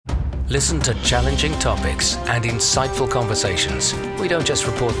Listen to challenging topics and insightful conversations. We don't just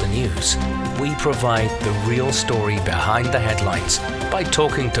report the news, we provide the real story behind the headlines by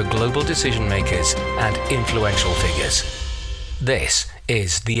talking to global decision makers and influential figures. This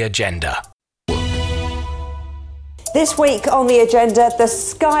is The Agenda. This week on The Agenda, the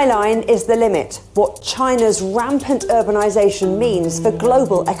skyline is the limit. What China's rampant urbanization means for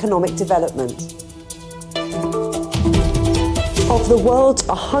global economic development. Of the world's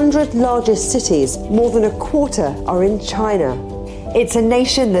 100 largest cities, more than a quarter are in China. It's a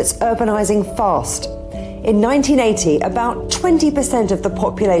nation that's urbanizing fast. In 1980, about 20% of the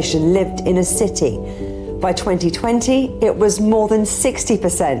population lived in a city. By 2020, it was more than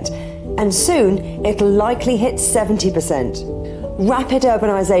 60%. And soon, it'll likely hit 70%. Rapid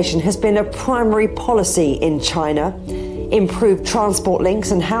urbanization has been a primary policy in China. Improved transport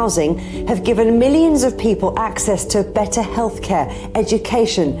links and housing have given millions of people access to better healthcare,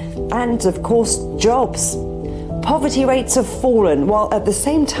 education, and, of course, jobs. Poverty rates have fallen, while at the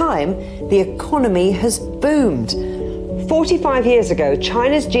same time, the economy has boomed. 45 years ago,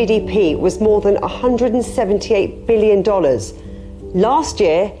 China's GDP was more than $178 billion. Last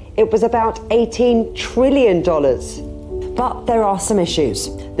year, it was about $18 trillion. But there are some issues.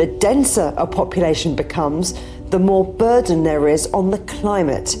 The denser a population becomes, the more burden there is on the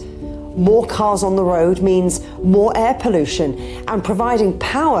climate. More cars on the road means more air pollution, and providing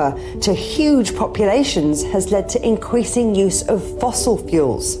power to huge populations has led to increasing use of fossil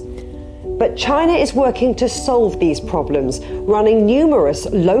fuels. But China is working to solve these problems, running numerous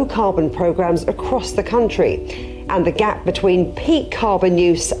low-carbon programs across the country. And the gap between peak carbon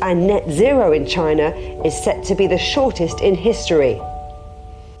use and net zero in China is set to be the shortest in history.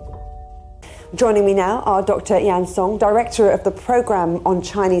 Joining me now are Dr. Yan Song, Director of the Programme on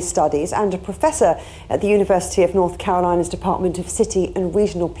Chinese Studies and a Professor at the University of North Carolina's Department of City and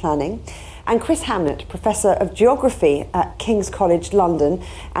Regional Planning, and Chris Hamnett, Professor of Geography at King's College London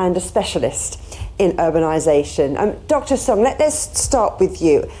and a specialist in urbanisation. Dr. Song, let's start with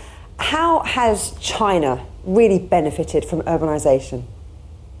you. How has China really benefited from urbanisation?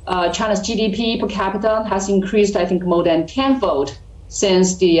 China's GDP per capita has increased, I think, more than tenfold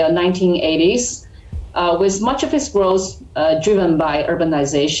since the 1980s, with much of its growth driven by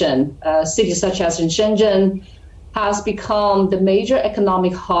urbanization. Cities such as in Shenzhen has become the major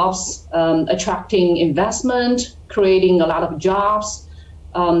economic hubs, attracting investment, creating a lot of jobs,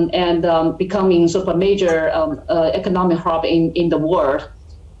 and becoming sort of a major economic hub in the world.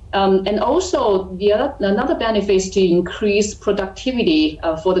 And also, another benefit is to increase productivity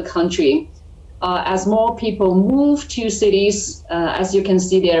for the country. As more people move to cities, as you can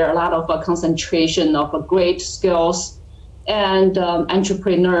see, there are a lot of concentration of great skills and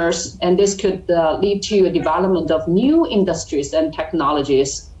entrepreneurs, and this could lead to a development of new industries and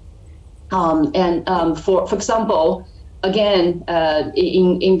technologies. For example, again,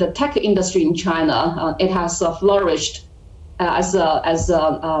 in the tech industry in China, it has flourished as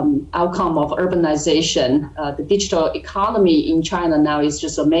an outcome of urbanization. The digital economy in China now is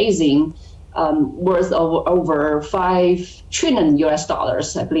just amazing, worth over $5 trillion,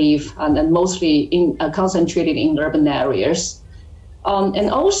 I believe, and mostly concentrated in urban areas. And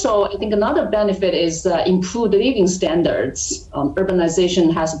also, I think another benefit is improved living standards.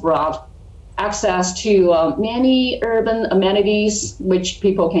 Urbanization has brought access to many urban amenities, which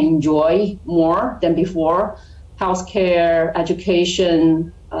people can enjoy more than before. Healthcare,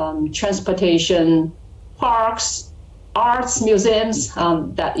 education, transportation, parks, arts, museums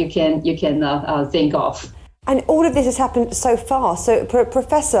that you can think of. And all of this has happened so fast. So,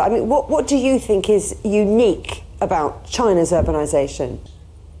 Professor, I mean, what do you think is unique about China's urbanization?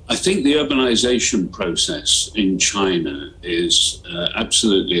 I think the urbanization process in China is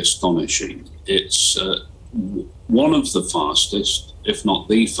absolutely astonishing. It's one of the fastest, if not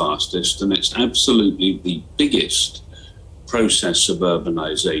the fastest, and it's absolutely the biggest process of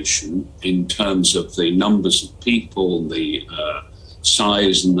urbanization in terms of the numbers of people, the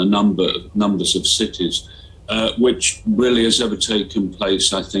size and the numbers of cities, which really has ever taken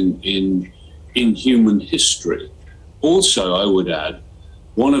place, I think, in human history. Also, I would add,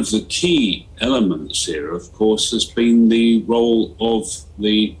 one of the key elements here, of course, has been the role of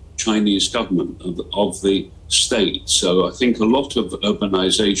the Chinese government, of the state. So I think a lot of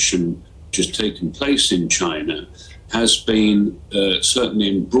urbanization which has taken place in China has been, certainly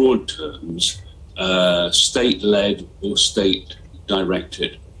in broad terms, state-led or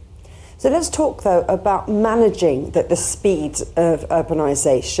state-directed. So let's talk, though, about managing the speed of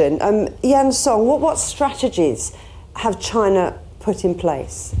urbanisation. Yan Song, what strategies have China put in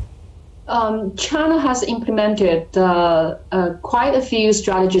place? China has implemented quite a few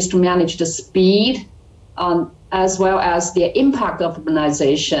strategies to manage the speed as well as the impact of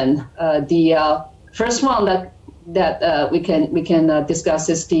urbanization. The first one that we can discuss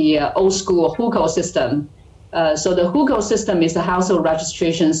is the old school hukou system. So the hukou system is the household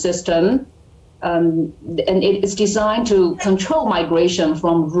registration system, and it is designed to control migration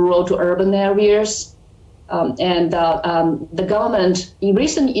from rural to urban areas. The government in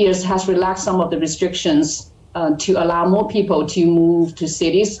recent years has relaxed some of the restrictions to allow more people to move to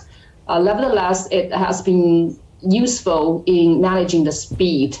cities. Nevertheless, it has been useful in managing the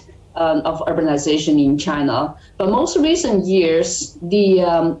speed of urbanization in China. But most recent years,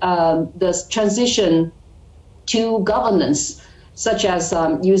 the transition to governance, such as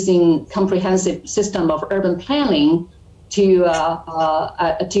using comprehensive system of urban planning to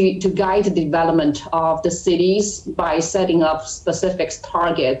guide the development of the cities by setting up specific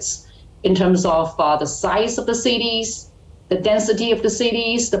targets in terms of the size of the cities, the density of the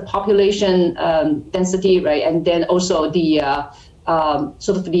cities, the population density, right, and then also the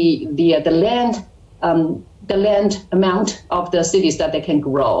sort of the land amount of the cities that they can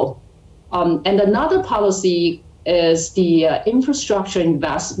grow. And another policy is the infrastructure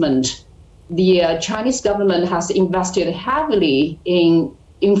investment. The Chinese government has invested heavily in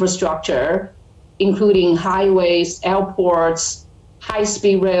infrastructure, including highways, airports,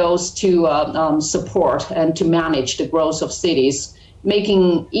 high-speed rails to support and to manage the growth of cities,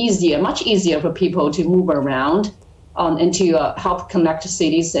 making much easier for people to move around and to help connect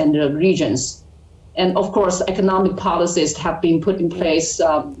cities and regions. And of course, economic policies have been put in place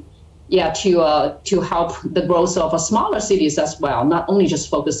to help the growth of smaller cities as well, not only just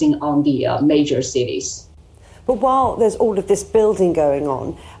focusing on the major cities. But while there's all of this building going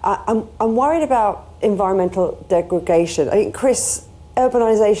on, I'm worried about environmental degradation. I think, Chris,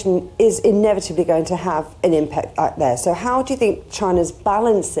 urbanization is inevitably going to have an impact out there. So how do you think China's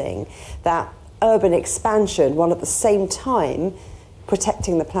balancing that urban expansion while at the same time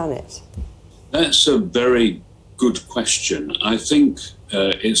protecting the planet? That's a very good question. I think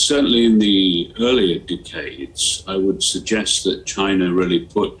it's certainly in the earlier decades, I would suggest that China really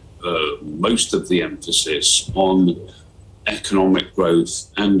put most of the emphasis on economic growth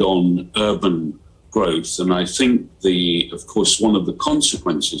and on urban growth. And I think of course, one of the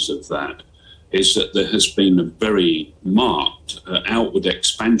consequences of that is that there has been a very marked outward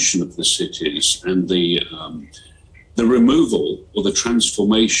expansion of the cities and the removal or the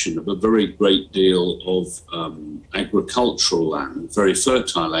transformation of a very great deal of agricultural land, very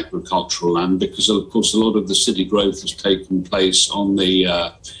fertile agricultural land, because of course a lot of the city growth has taken place on the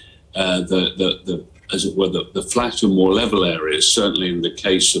as it were, the flatter, more level areas, certainly in the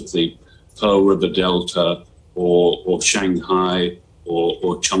case of the Pearl River Delta or Shanghai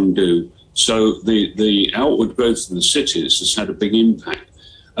or Chengdu. So the outward growth in the cities has had a big impact.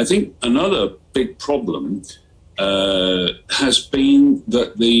 I think another big problem has been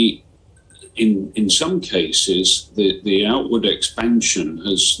that in some cases the outward expansion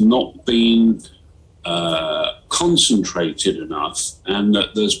has not been concentrated enough, and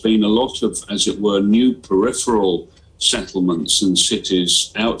that there's been a lot of, as it were, new peripheral settlements and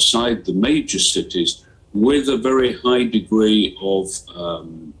cities outside the major cities with a very high degree of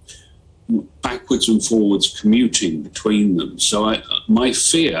backwards and forwards commuting between them. So my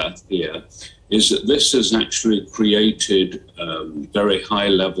fear here is that this has actually created very high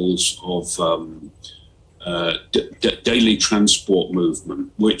levels of daily transport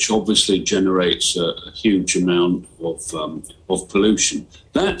movement, which obviously generates a huge amount of pollution.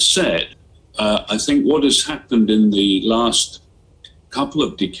 That said, I think what has happened in the last couple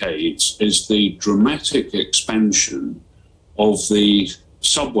of decades is the dramatic expansion of the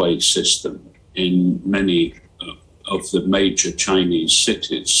subway system in many of the major Chinese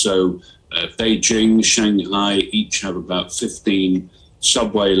cities. So Beijing, Shanghai each have about 15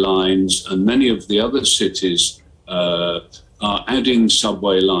 subway lines, and many of the other cities are adding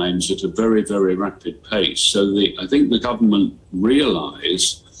subway lines at a very, very rapid pace. So I think the government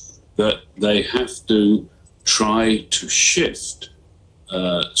realized that they have to try to shift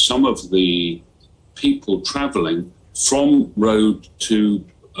some of the people traveling from road to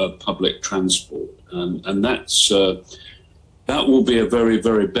public transport. And that will be a very,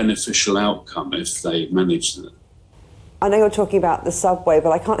 very beneficial outcome if they manage that. I know you're talking about the subway,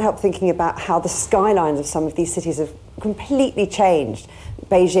 but I can't help thinking about how the skylines of some of these cities have completely changed.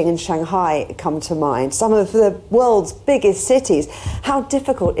 Beijing and Shanghai come to mind, some of the world's biggest cities. How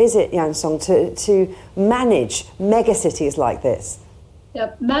difficult is it, Yang Song, to manage megacities like this?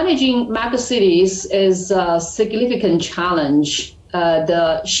 Yeah, managing megacities is a significant challenge.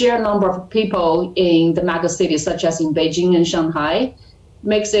 the sheer number of people in the mega cities, such as in Beijing and Shanghai,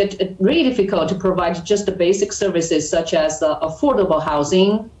 makes it really difficult to provide just the basic services such as affordable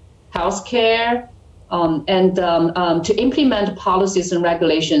housing, healthcare, and to implement policies and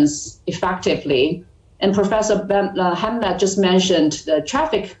regulations effectively. And Professor Hamnet just mentioned the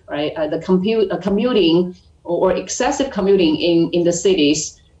traffic, right? The commuting or excessive commuting in the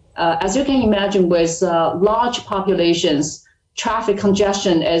cities. As you can imagine, with large populations, traffic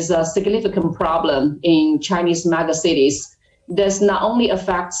congestion is a significant problem in Chinese mega cities. This not only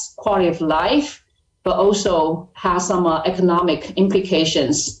affects quality of life, but also has some economic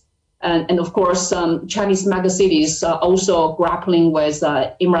implications. And of course, Chinese megacities are also grappling with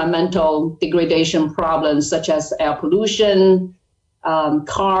environmental degradation problems such as air pollution, the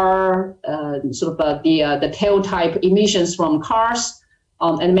tailpipe emissions from cars,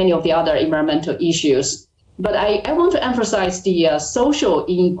 and many of the other environmental issues. But I want to emphasize the social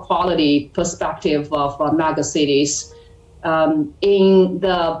inequality perspective of megacities. In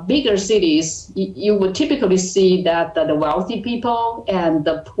the bigger cities, you would typically see that the wealthy people and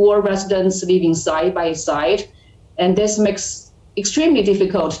the poor residents living side by side, and this makes extremely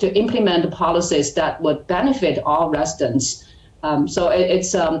difficult to implement policies that would benefit all residents. So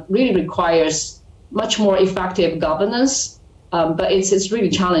it's really requires much more effective governance, but it's really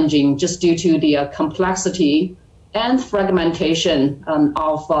challenging just due to the complexity and fragmentation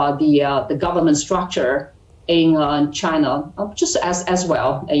of the government structure in China, just as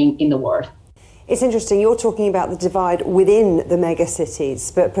well in the world. It's interesting, you're talking about the divide within the mega cities,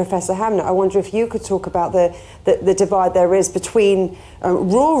 but Professor Hamnet, I wonder if you could talk about the divide there is between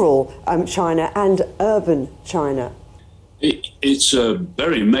rural China and urban China. It's a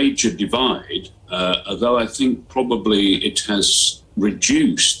very major divide, although I think probably it has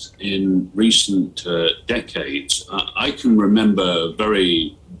reduced in recent decades. I can remember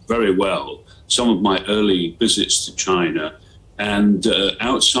very, very well some of my early visits to China, and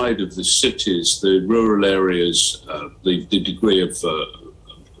outside of the cities, the rural areas, the degree of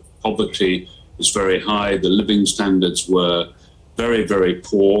poverty was very high, the living standards were very, very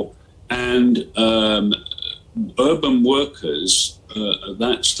poor, and urban workers at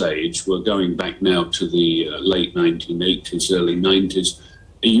that stage were going back now to the late 1980s, early 90s.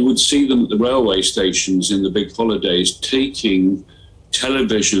 You would see them at the railway stations in the big holidays taking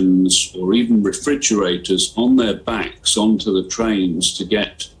televisions or even refrigerators on their backs onto the trains to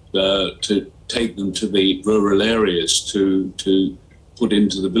get to take them to the rural areas to put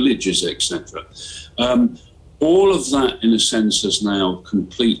into the villages, etc. All of that, in a sense, has now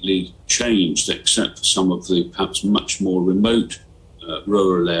completely changed, except for some of the perhaps much more remote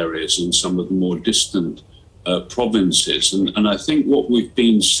rural areas and some of the more distant provinces. And I think what we've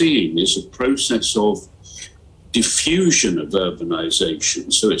been seeing is a process of diffusion of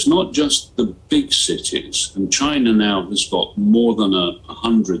urbanization. So it's not just the big cities, and China now has got more than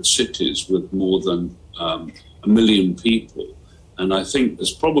 100 cities with more than 1 million people. And I think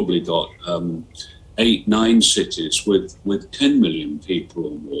there's probably got 8-9 cities with 10 million people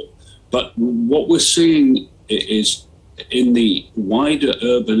or more. But what we're seeing is in the wider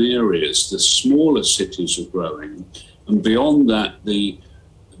urban areas, the smaller cities are growing, and beyond that, the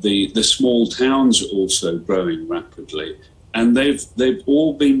small towns are also growing rapidly, and they've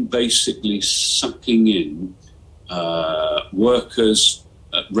all been basically sucking in workers,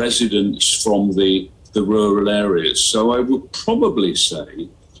 residents from the rural areas. So I would probably say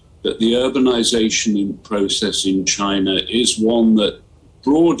that the urbanization process in China is one that,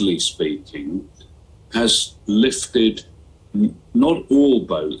 broadly speaking, has lifted not all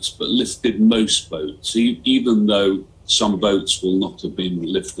boats, but lifted most boats, even though some boats will not have been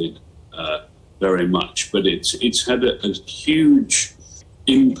lifted very much. But it's had a huge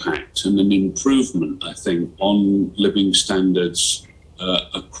impact and an improvement, I think, on living standards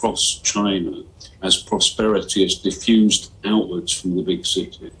across China as prosperity has diffused outwards from the big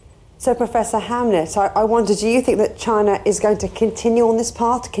city. So, Professor Hamnet, I wonder, do you think that China is going to continue on this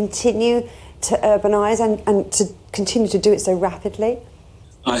path, continue to urbanize and to continue to do it so rapidly?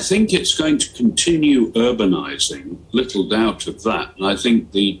 I think it's going to continue urbanizing, little doubt of that. And I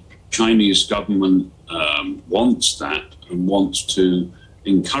think the Chinese government wants that and wants to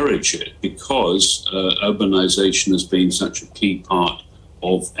encourage it because urbanization has been such a key part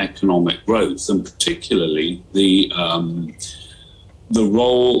of economic growth, and particularly the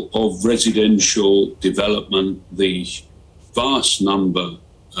role of residential development, the vast number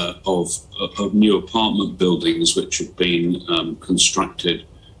of new apartment buildings which have been constructed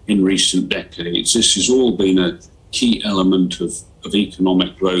in recent decades. This has all been a key element of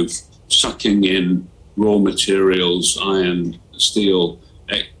economic growth, sucking in raw materials, iron, steel,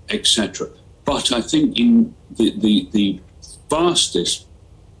 etc. But I think in the fastest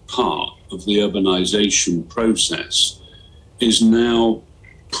part of the urbanization process is now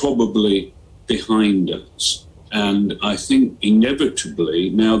probably behind us. And I think inevitably,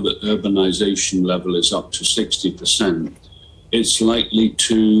 now that urbanization level is up to 60%, it's likely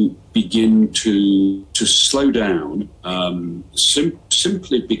to begin to slow down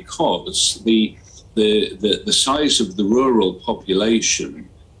simply because the size of the rural population,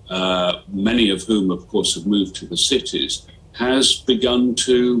 many of whom, of course, have moved to the cities, has begun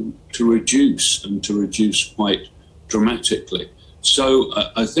to reduce and to reduce quite dramatically. So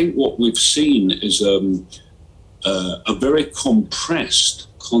I think what we've seen is a very compressed,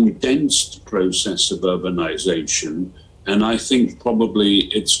 condensed process of urbanization, and I think probably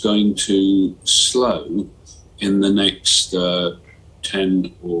it's going to slow in the next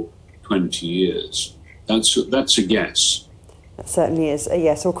 10 or 20 years. That's a guess. That certainly is a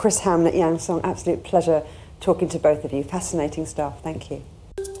yes. Well, Chris Hamlet, Yang Song, absolute pleasure talking to both of you. Fascinating stuff. Thank you.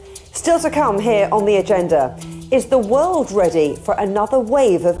 Still to come here on the agenda, is the world ready for another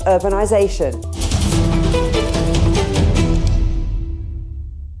wave of urbanisation?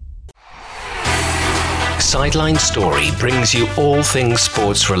 Sideline Story brings you all things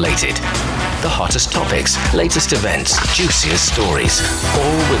sports related. The hottest topics, latest events, juiciest stories,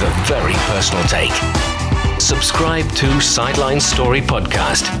 all with a very personal take. Subscribe to Sideline Story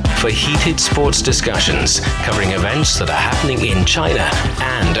Podcast for heated sports discussions covering events that are happening in China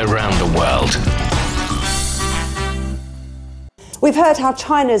and around the world. We've heard how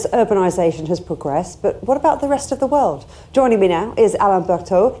China's urbanisation has progressed, but what about the rest of the world? Joining me now is Alain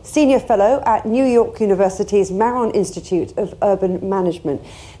Berthaud, Senior Fellow at New York University's Maron Institute of Urban Management.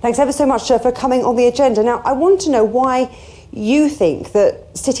 Thanks ever so much, for coming on the agenda. Now, I want to know why you think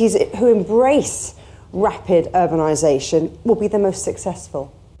that cities who embrace rapid urbanisation will be the most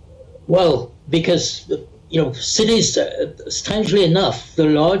successful. Well, because, cities, strangely enough, the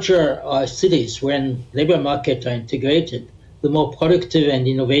larger cities, when labour markets are integrated, the more productive and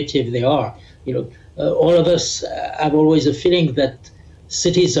innovative they are. All of us have always a feeling that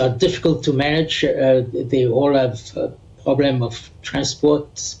cities are difficult to manage. They all have a problem of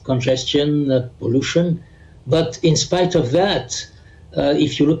transport, congestion, pollution. But in spite of that,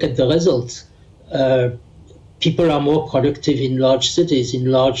 if you look at the results, people are more productive in large cities,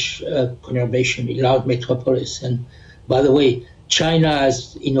 in large conurbation, in large metropolis. And by the way, China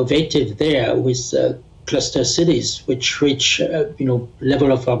is innovative there with cluster cities, which reach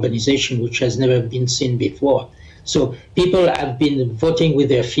level of urbanization which has never been seen before. So people have been voting with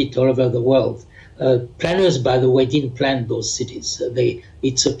their feet all over the world. Planners, by the way, didn't plan those cities.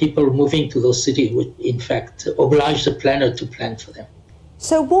 It's people moving to those cities which, in fact, oblige the planner to plan for them.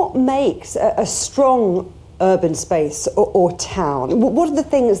 So what makes a strong urban space or town? What are the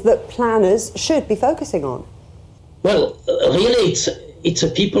things that planners should be focusing on? Well, really, it's a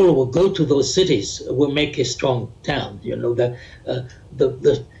people who will go to those cities will make a strong town.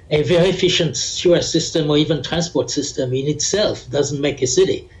 A very efficient sewer system or even transport system in itself doesn't make a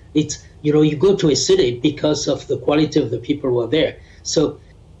city. It's, you go to a city because of the quality of the people who are there. So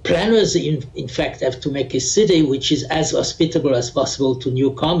planners, in fact, have to make a city which is as hospitable as possible to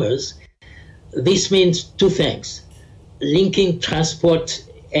newcomers. This means two things: linking transport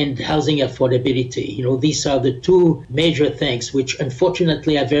and housing affordability. These are the two major things which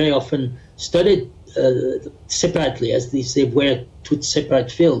unfortunately are very often studied separately, as they were two separate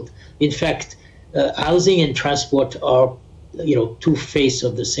fields. In fact, housing and transport are, two faces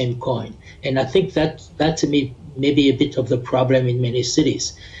of the same coin. And I think that to me may be a bit of the problem in many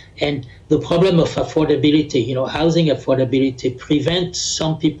cities. And the problem of affordability, housing affordability prevents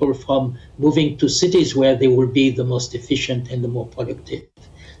some people from moving to cities where they will be the most efficient and the more productive.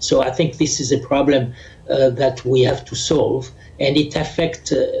 So I think this is a problem that we have to solve, and it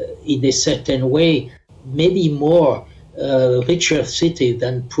affects, in a certain way, maybe more richer cities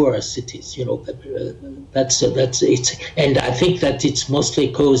than poorer cities. That's it. And I think that it's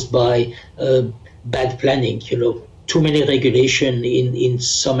mostly caused by bad planning. Too many regulation in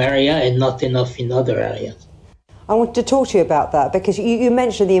some area and not enough in other areas. I wanted to talk to you about that because you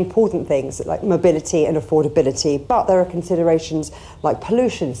mentioned the important things like mobility and affordability, but there are considerations like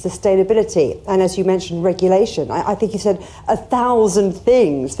pollution, sustainability, and as you mentioned, regulation. I think you said 1,000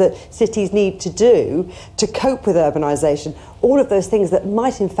 things that cities need to do to cope with urbanisation, all of those things that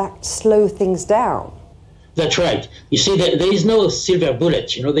might in fact slow things down. That's right. You see, there is no silver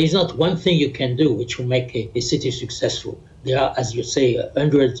bullet. There is not one thing you can do which will make a city successful. There are, as you say,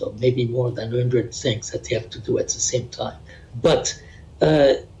 hundreds or maybe more than 100 things that they have to do at the same time. But,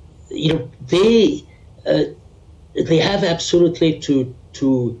 they have absolutely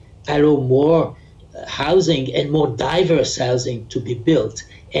to allow more housing and more diverse housing to be built.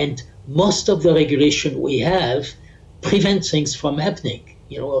 And most of the regulation we have prevent things from happening,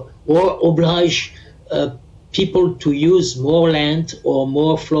 or oblige people to use more land or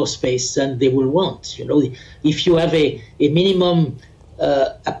more floor space than they will want. If you have a minimum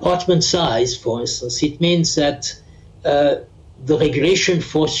apartment size, for instance, it means that the regulation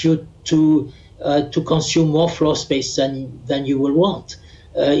forces you to consume more floor space than you will want.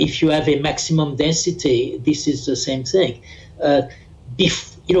 If you have a maximum density, this is the same thing.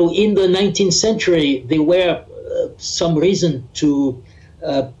 In the 19th century, there were some reason to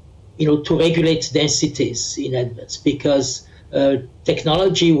regulate densities in advance, because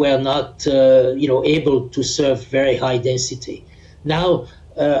technology were not able to serve very high density. Now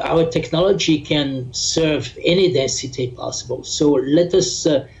our technology can serve any density possible. So let us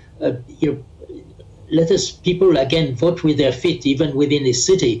people again vote with their feet, even within a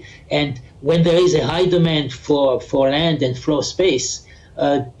city. And when there is a high demand for land and floor space,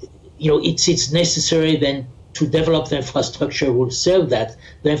 it's necessary then to develop the infrastructure will serve that.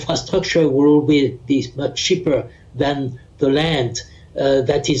 The infrastructure will be much cheaper than the land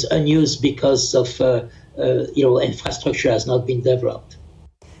that is unused because of infrastructure has not been developed.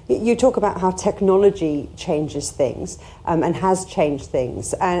 You talk about how technology changes things and has changed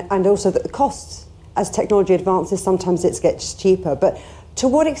things, and also that the costs, as technology advances, sometimes it gets cheaper. But to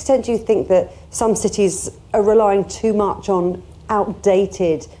what extent do you think that some cities are relying too much on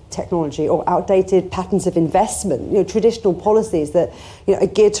outdated technology or outdated patterns of investment, traditional policies that are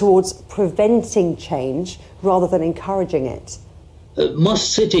geared towards preventing change rather than encouraging it?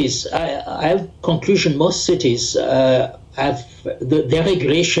 Most cities, I have conclusion, most cities have their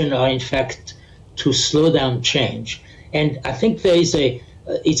regulation are in fact to slow down change. And I think there is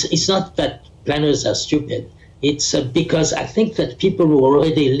it's not that planners are stupid. It's because I think that people who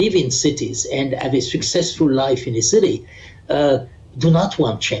already live in cities and have a successful life in a city do not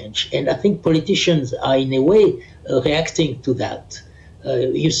want change. And I think politicians are in a way reacting to that.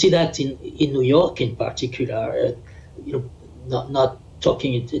 You see that in New York in particular, not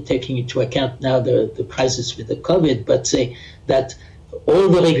taking into account now the crisis with the COVID, but say that all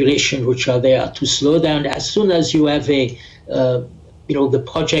the regulations which are there are to slow down. As soon as you have the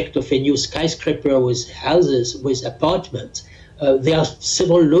project of a new skyscraper with houses, with apartments, there are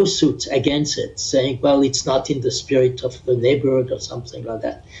several lawsuits against it, saying, well, it's not in the spirit of the neighborhood or something like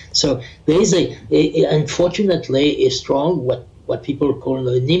that. So there is unfortunately a strong, what people call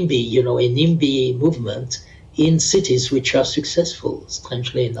a NIMBY, a NIMBY movement in cities which are successful,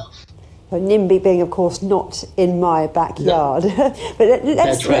 strangely enough. NIMBY being, of course, not in my backyard. No. But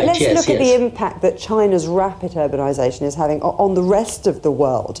let's look at the impact that China's rapid urbanization is having on the rest of the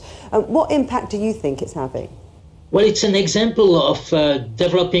world. What impact do you think it's having? Well, it's an example of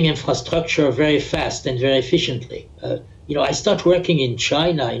developing infrastructure very fast and very efficiently. I started working in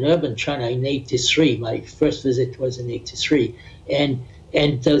China, in urban China, in '83. My first visit was in '83.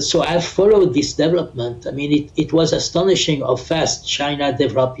 And so I've followed this development. I mean, it was astonishing how fast China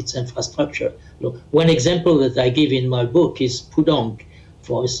developed its infrastructure. One example that I give in my book is Pudong.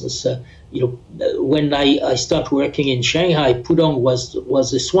 For instance, when I started working in Shanghai, Pudong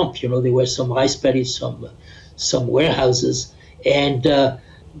was a swamp. There were some rice paddies, some warehouses, and the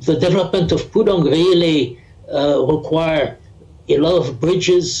development of Pudong really required a lot of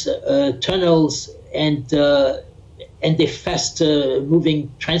bridges, tunnels, and a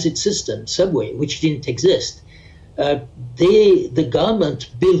fast-moving transit system, subway, which didn't exist. The government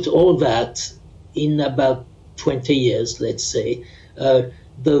built all that in about 20 years, let's say.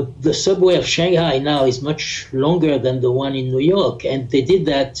 The subway of Shanghai now is much longer than the one in New York, and they did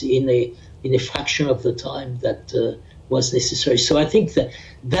that in a fraction of the time that was necessary. So I think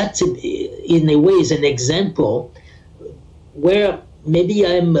that in a way is an example where maybe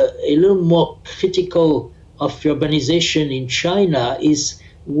I'm a little more critical of urbanization in China is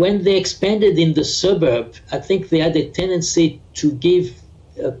when they expanded in the suburb. I think they had a tendency to give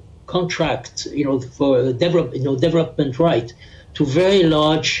a contract, for development right to very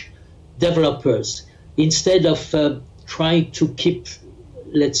large developers instead of trying to keep,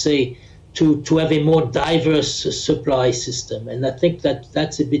 let's say, to have a more diverse supply system. And I think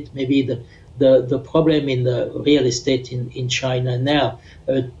that's a bit maybe the problem in the real estate in China now.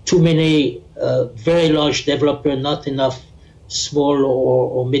 Too many very large developers, not enough small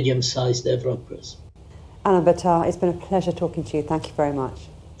or medium-sized developers. Alain Bertard, it's been a pleasure talking to you. Thank you very much.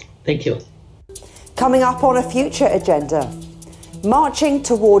 Thank you. Coming up on a future agenda, marching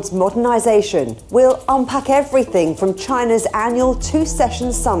towards modernisation. We'll unpack everything from China's annual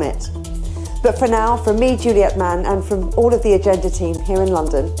two-session summit. But for now, from me, Juliet Mann, and from all of the Agenda team here in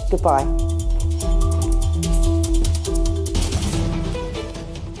London, goodbye.